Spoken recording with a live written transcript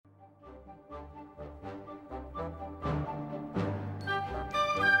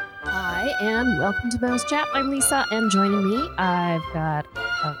Hi, and welcome to Mouse Chat. I'm Lisa, and joining me, I've got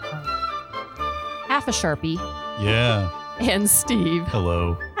half a Sharpie Yeah. and Steve.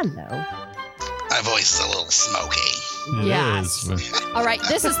 Hello. Hello. My voice is a little smoky. It Yes. is. All right,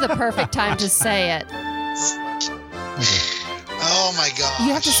 this is the perfect time to say it. Oh my god!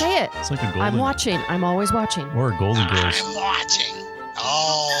 You have to say it. It's like a golden I'm watching. I'm always watching. or a golden girls. I'm watching.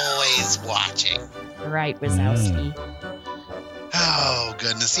 Always watching. All right, Wazowski. Oh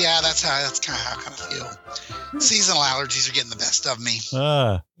goodness, yeah, that's kind of how I kind of feel. Seasonal allergies are getting the best of me.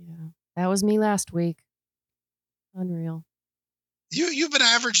 Ah, Yeah, that was me last week. Unreal. You've been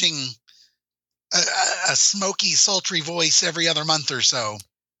averaging a smoky, sultry voice every other month or so.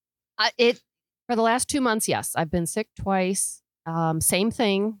 For the last 2 months, yes, I've been sick twice. Same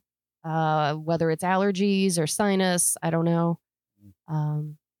thing. Whether it's allergies or sinus, I don't know.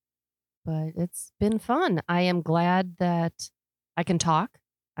 But it's been fun. I am glad that I can talk.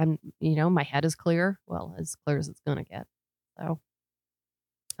 My head is clear. Well, as clear as it's gonna get. So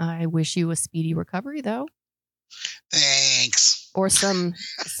I wish you a speedy recovery, though, Thanks. or some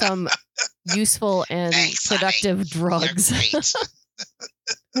useful and Thanks, productive honey. drugs. You're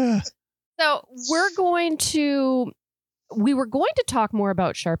great. So we were going to talk more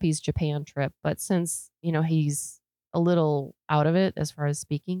about Sharpie's Japan trip, but since, he's a little out of it as far as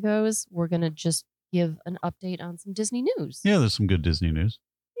speaking goes, we're going to just give an update on some Disney news. yeah, there's some good Disney news.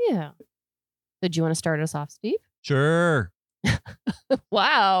 Yeah. Did you want to start us off, Steve? Sure.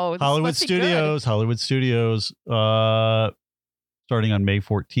 Wow. this Hollywood must be good. Studios, starting on May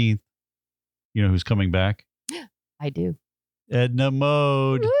 14th. You know who's coming back? I do. Edna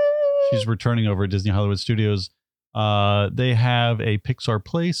Mode. Woo! She's returning over at Disney Hollywood Studios. They have a Pixar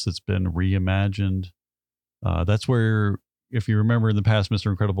place that's been reimagined. That's where, if you remember in the past, Mr.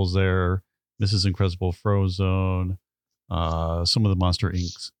 Incredible's there, Mrs. Incredible, Frozone, some of the Monster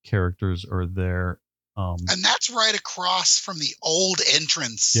Inc. characters are there. And that's right across from the old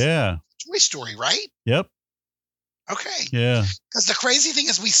entrance. Yeah. Toy Story, right? Yep. Okay. Yeah. Because the crazy thing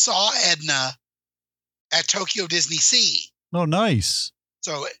is we saw Edna at Tokyo Disney Sea. Oh, nice.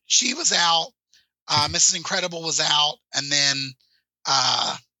 So she was out. Mrs. Incredible was out. And then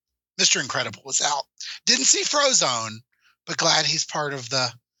Mr. Incredible was out. Didn't see Frozone, but glad he's part of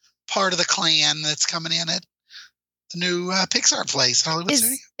the clan that's coming in at the new Pixar place, Hollywood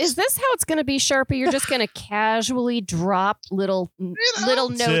Studios. Is this how it's going to be, Sharpie? You're just going to casually drop little notes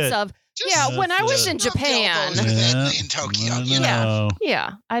it. of, Just when I was in Tokyo Japan. goes with Edna in Tokyo. I You know, know.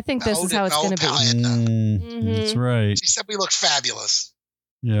 Yeah, I think this is how it's going to be. Edna. That's right. She said we looked fabulous.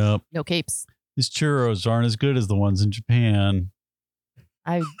 Yep. No capes. These churros aren't as good as the ones in Japan.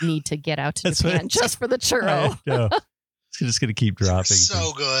 I need to get out to That's Japan what- just for the churro. No. It's just going to keep dropping.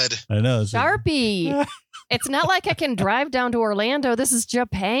 So good. I know. Sharpie. It's not like I can drive down to Orlando. This is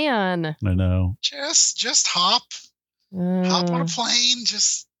Japan. I know. Just hop on a plane.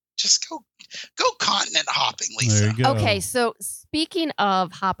 Just go continent hopping, Lisa. There you go. Okay, so speaking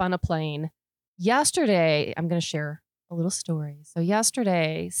of hop on a plane, yesterday, I'm going to share a little story. So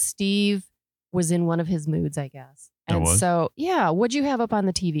yesterday, Steve was in one of his moods, I guess. I And was? so, what'd you have up on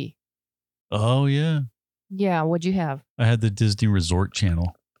the TV? Oh, yeah. Yeah, what'd you have? I had the Disney Resort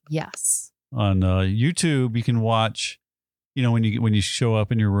channel Yes. on YouTube. You can watch, when you show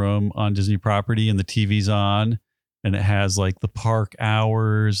up in your room on Disney property and the TV's on and it has like the park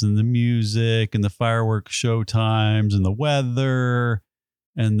hours and the music and the fireworks show times and the weather.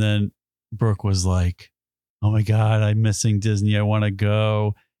 And then Brooke was like, "Oh my God, I'm missing Disney. I want to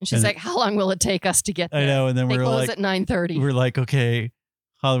go." And she's And- like, how long will it take us to get there? I know. And then They we're close like, at 9:30. we're like, okay,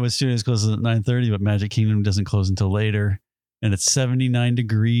 Hollywood Studios closes at 9:30, but Magic Kingdom doesn't close until later. And it's 79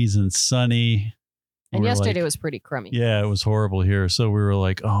 degrees and sunny. And we're yesterday like, was pretty crummy. yeah, it was horrible here. So we were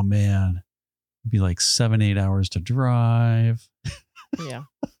like, oh man, it'd be like 7-8 hours to drive. Yeah.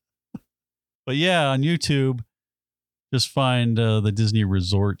 But yeah, on YouTube, just find the Disney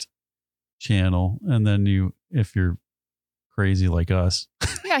Resort channel. And then if you're crazy like us,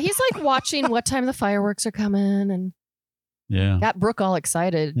 Yeah, he's like watching what time the fireworks are coming and yeah. got Brooke all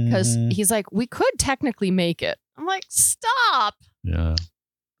excited because Mhm. he's like, we could technically make it. I'm like, stop. Yeah.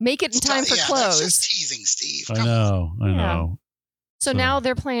 Make it in time for That's close. just teasing, Steve. I Come on. know. I Yeah. know. So now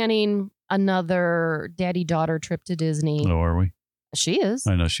they're planning another daddy-daughter trip to Disney. Oh, are we? She is.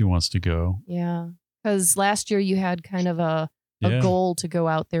 I know she wants to go. Yeah. Because last year you had kind of a Yeah. goal to go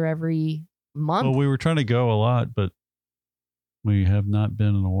out there every month. Well, we were trying to go a lot, but we have not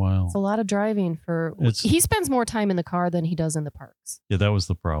been in a while. It's a lot of driving for. He spends more time in the car than he does in the parks. Yeah, that was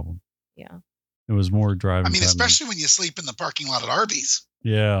the problem. Yeah. It was more driving. I mean, time especially when you sleep in the parking lot at Arby's.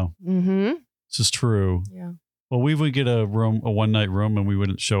 Yeah, Mm-hmm. this is true. Yeah. Well, we would get a one night room, and we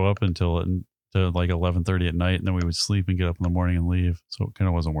wouldn't show up until like 11:30 at night, and then we would sleep and get up in the morning and leave. So it kind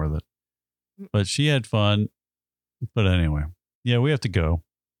of wasn't worth it. But she had fun. But anyway, yeah, we have to go.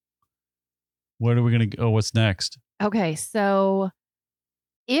 Where are we going to go? What's next? Okay, so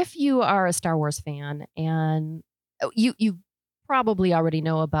if you are a Star Wars fan, and you probably already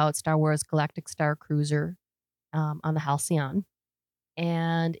know about Star Wars Galactic Star Cruiser on the Halcyon.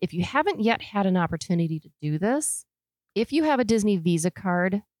 And if you haven't yet had an opportunity to do this, if you have a Disney Visa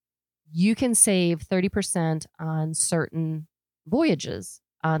card, you can save 30% on certain voyages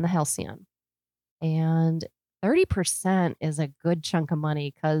on the Halcyon. And 30% is a good chunk of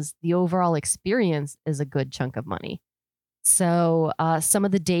money because the overall experience is a good chunk of money. So some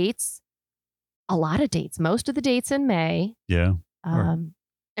of the dates, a lot of dates, most of the dates in May. Yeah. And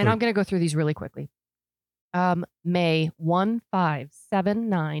I'm going to go through these really quickly. May 1, 5, 7,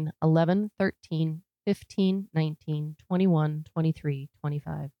 9, 11, 13, 15, 19, 21, 23,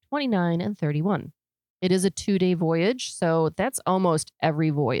 25, 29, and 31. It is a 2-day voyage, so that's almost every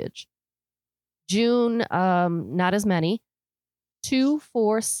voyage. June, not as many. 2,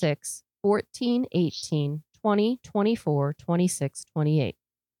 4, 6, 14, 18, 20, 24, 26, 28.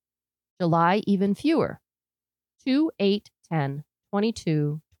 July, even fewer. 2, 8, 10,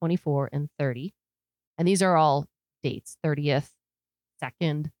 22, 24, and 30. And these are all dates, 30th,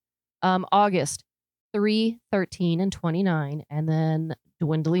 2nd. August, 3, 13, and 29. And then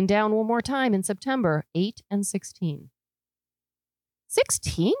dwindling down one more time in September, 8 and 16.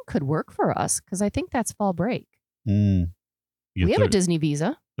 16 could work for us because I think that's fall break. We have a Disney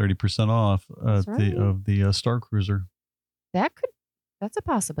Visa. 30% off That's right. of the Star Cruiser. That's a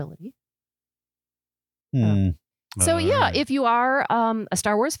possibility. So yeah, if you are a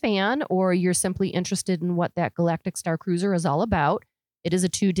Star Wars fan or you're simply interested in what that Galactic Star Cruiser is all about, it is a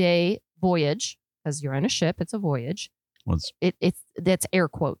 2-day voyage because you're on a ship. It's a voyage. That's air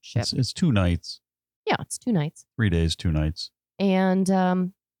quote ship. It's 2 nights. Yeah, it's 2 nights. 3 days, 2 nights. And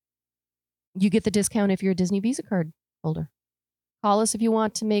you get the discount if you're a Disney Visa card holder. Call us if you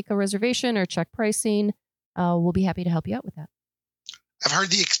want to make a reservation or check pricing. We'll be happy to help you out with that. I've heard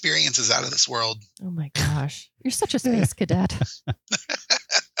the experience is out of this world. Oh my gosh. You're such a space cadet.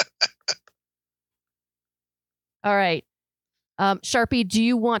 All right. Sharpie, do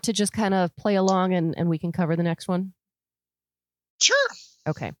you want to just kind of play along and we can cover the next one? Sure.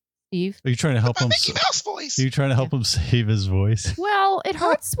 Okay. Steve? Are you trying to help him? Mickey Mouse voice. Are you trying to help him save his voice? Well, it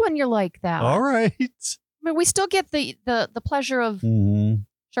hurts when you're like that. All right. I mean, we still get the pleasure of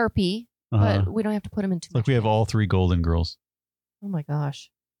Sharpie, but we don't have to put him in too much. Like we have all 3 Golden Girls. Oh my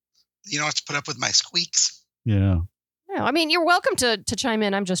gosh. You don't have to put up with my squeaks. Yeah. No, I mean, you're welcome to chime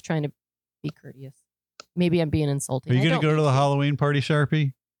in. I'm just trying to be courteous. Maybe I'm being insulting. Are you going to go to the Halloween party,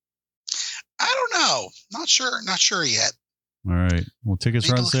 Sharpie? I don't know. Not sure yet. All right. Well,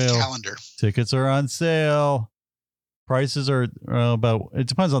 tickets are on sale. Calendar. Tickets are on sale. Prices are it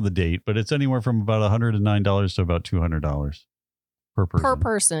depends on the date, but it's anywhere from about $109 to about $200 per person. Per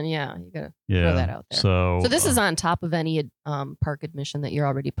person, yeah. You got to throw that out there. So this is on top of any park admission that you're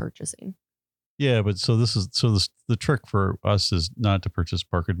already purchasing. Yeah, but the trick for us is not to purchase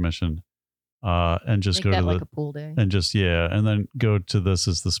park admission and just Make go to like a pool day. And just and then go to this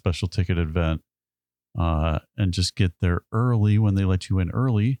as the special ticket event. And just get there early when they let you in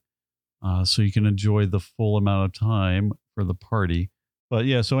early, so you can enjoy the full amount of time for the party. But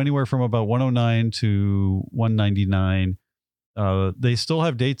yeah, so anywhere from about $109 to $199, they still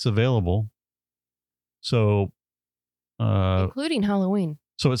have dates available. So, including Halloween.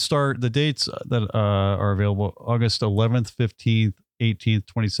 So the dates that are available: August 11th, 15th, 18th,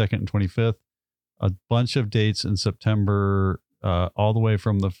 22nd, and 25th. A bunch of dates in September, all the way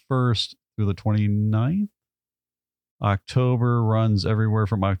from the 1st through the 29th. October runs everywhere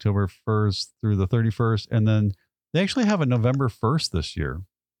from October 1st through the 31st. And then they actually have a November 1st this year.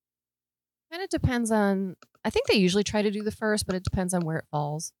 Kind of depends on, I think they usually try to do the 1st, but it depends on where it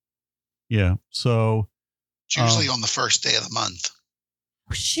falls. Yeah. So it's usually on the first day of the month.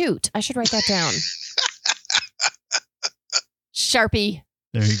 Oh, shoot. I should write that down. Sharpie.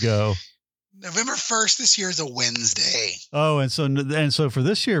 There you go. November 1st this year is a Wednesday. Oh, and so for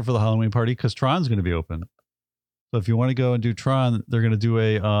this year for the Halloween party, because Tron's going to be open. So if you want to go and do Tron, they're going to do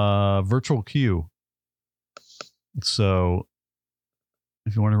a virtual queue. So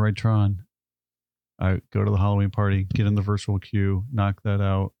if you want to ride Tron, go to the Halloween party, get in the virtual queue, knock that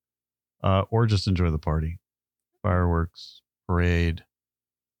out, or just enjoy the party. Fireworks, parade.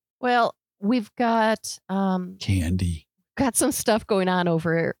 Well, we've got candy. Got some stuff going on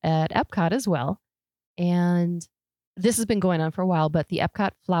over at Epcot as well. And this has been going on for a while, but the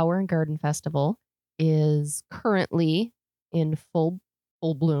Epcot Flower and Garden Festival is currently in full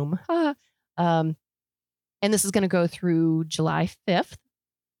bloom. And this is going to go through July 5th.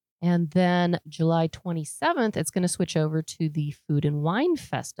 And then July 27th, it's going to switch over to the Food and Wine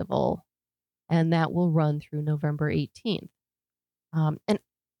Festival. And that will run through November 18th. And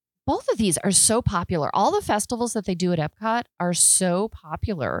both of these are so popular. All the festivals that they do at Epcot are so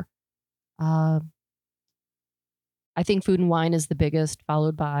popular. I think Food and Wine is the biggest,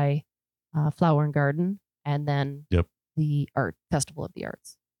 followed by Flower and Garden, and then the Art Festival of the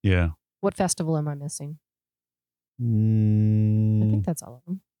Arts. Yeah. What festival am I missing? I think that's all of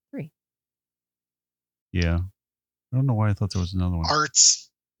them. 3. Yeah. I don't know why I thought there was another one. Arts,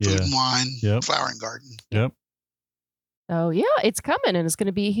 Food and Wine, Flower and Garden. Yep. So, yeah, it's coming, and it's going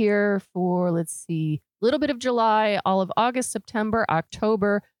to be here for, let's see, a little bit of July, all of August, September,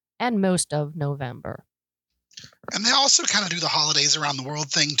 October, and most of November. And they also kind of do the holidays around the world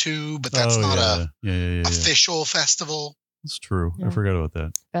thing, too, but that's not a official festival. That's true. Yeah. I forgot about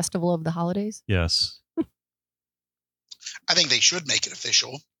that. Festival of the Holidays? Yes. I think they should make it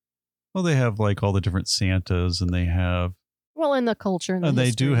official. Well, they have like all the different Santas, and they have... Well, in the culture and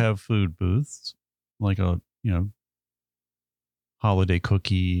they do have food booths, like holiday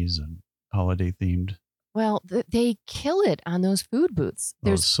cookies and holiday themed. Well, they kill it on those food booths.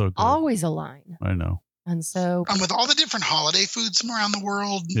 There's so always a line. I know. And so... And with all the different holiday foods from around the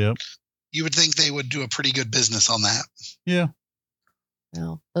world, you would think they would do a pretty good business on that. Yeah.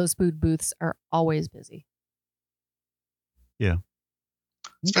 No, those food booths are always busy. Yeah.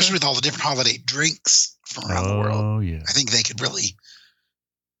 Especially with all the different holiday drinks from around the world. Oh, yeah. I think they could really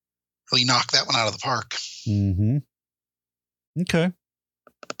knock that one out of the park. Mm-hmm. Okay.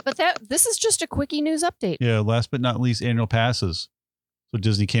 But this is just a quickie news update. Yeah. Last but not least, annual passes. So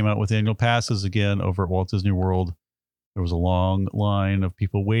Disney came out with annual passes again over at Walt Disney World. There was a long line of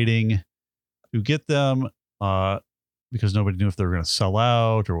people waiting to get them because nobody knew if they were going to sell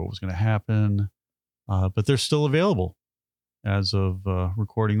out or what was going to happen. But they're still available as of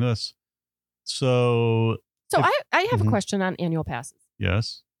recording this. So I have a question on annual passes.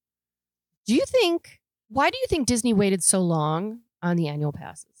 Yes. Why do you think Disney waited so long on the annual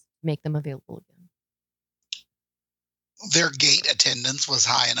passes to make them available again? Their gate attendance was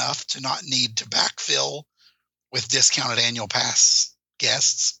high enough to not need to backfill with discounted annual pass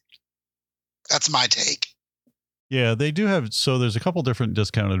guests. That's my take. Yeah, they do have. So there's a couple different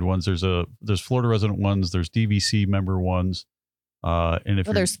discounted ones. There's Florida resident ones. There's DVC member ones. And if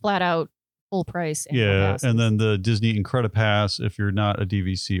there's flat out full price. Passes. And then the Disney Incredipass, if you're not a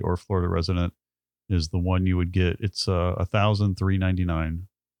DVC or Florida resident, is the one you would get. It's $1,399.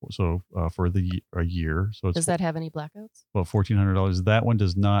 So for a year. So does that have any blackouts? Well, $1,400. That one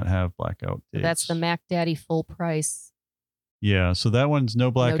does not have blackout dates. So that's the Mac Daddy full price. Yeah. So that one's no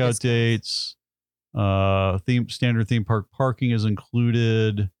blackout dates. Standard theme park parking is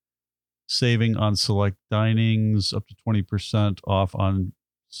included. Saving on select dinings up to 20% off on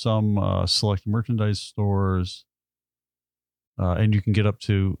some select merchandise stores. And you can get up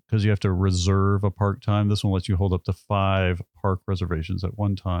to, because you have to reserve a park time. This one lets you hold up to 5 park reservations at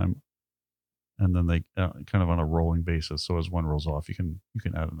one time. And then they kind of on a rolling basis. So as one rolls off, you can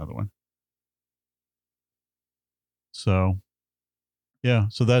add another one. So, yeah.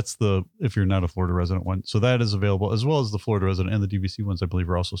 So that's if you're not a Florida resident one. So that is available, as well as the Florida resident and the DVC ones, I believe,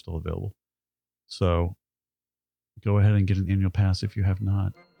 are also still available. So go ahead and get an annual pass if you have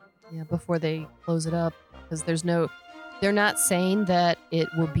not. Yeah, before they close it up, because they're not saying that it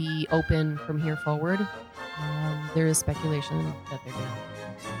will be open from here forward. There is speculation that they're going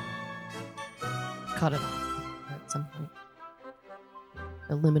to cut it off at some point.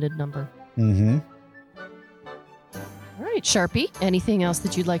 A limited number. Mm-hmm. All right, Sharpie, anything else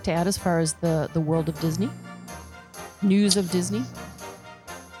that you'd like to add as far as the world of Disney? News of Disney?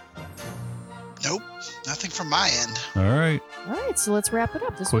 Nope, nothing from my end. All right. All right, so let's wrap it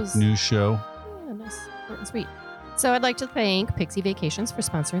up. This quick news show. Yeah, nice, short and sweet. So I'd like to thank Pixie Vacations for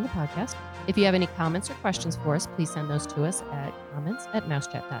sponsoring the podcast. If you have any comments or questions for us, please send those to us at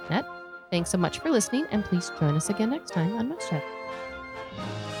comments@mousechat.net. Thanks so much for listening, and please join us again next time on Mousechat.